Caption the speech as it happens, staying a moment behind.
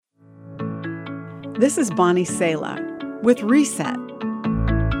This is Bonnie Sala with Reset.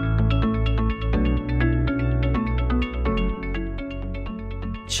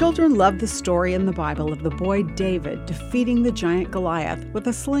 Children love the story in the Bible of the boy David defeating the giant Goliath with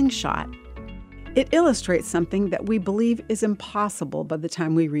a slingshot. It illustrates something that we believe is impossible by the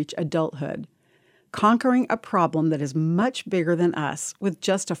time we reach adulthood: conquering a problem that is much bigger than us with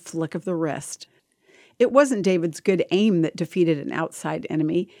just a flick of the wrist. It wasn't David's good aim that defeated an outside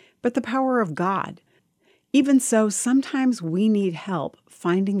enemy, but the power of God. Even so, sometimes we need help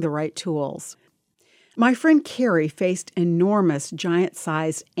finding the right tools. My friend Carrie faced enormous,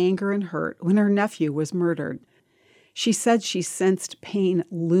 giant-sized anger and hurt when her nephew was murdered. She said she sensed pain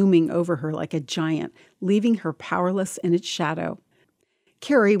looming over her like a giant, leaving her powerless in its shadow.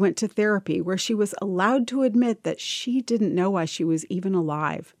 Carrie went to therapy where she was allowed to admit that she didn't know why she was even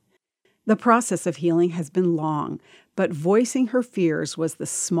alive. The process of healing has been long, but voicing her fears was the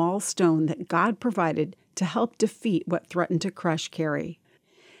small stone that God provided to help defeat what threatened to crush Carrie.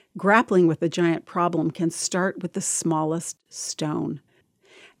 Grappling with a giant problem can start with the smallest stone.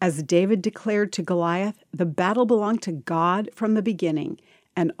 As David declared to Goliath, the battle belonged to God from the beginning,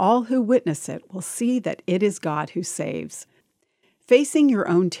 and all who witness it will see that it is God who saves. Facing your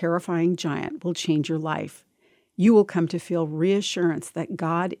own terrifying giant will change your life. You will come to feel reassurance that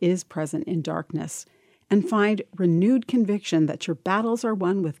God is present in darkness and find renewed conviction that your battles are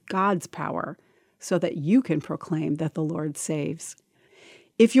won with God's power so that you can proclaim that the Lord saves.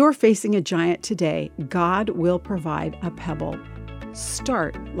 If you're facing a giant today, God will provide a pebble.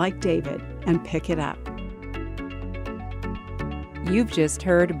 Start like David and pick it up. You've just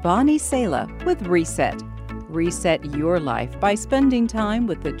heard Bonnie Sala with Reset. Reset your life by spending time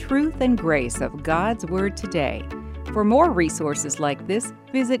with the truth and grace of God's Word today. For more resources like this,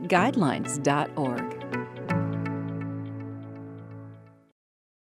 visit guidelines.org.